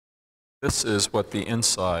This is what the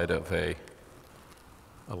inside of a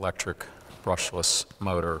electric brushless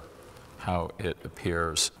motor, how it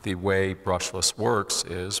appears. The way brushless works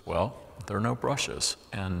is, well, there are no brushes,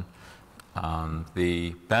 and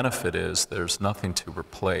the benefit is there's nothing to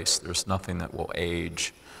replace. There's nothing that will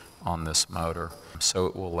age on this motor, so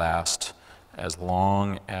it will last as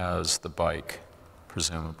long as the bike,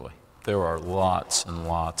 presumably. There are lots and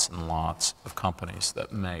lots and lots of companies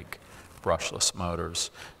that make brushless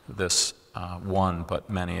motors. This one, but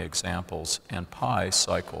many examples, and Pi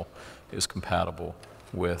Cycle is compatible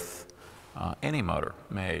with any motor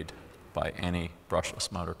made by any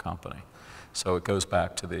brushless motor company. So it goes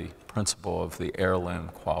back to the principle of the heirloom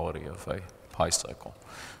quality of a Pi Cycle.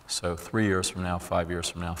 So 3 years from now, 5 years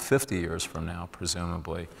from now, 50 years from now,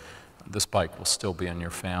 presumably, this bike will still be in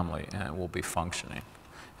your family and it will be functioning.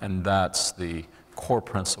 And that's the core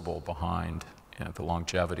principle behind the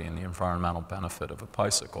longevity and the environmental benefit of a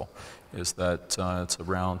bicycle, is that it's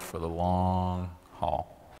around for the long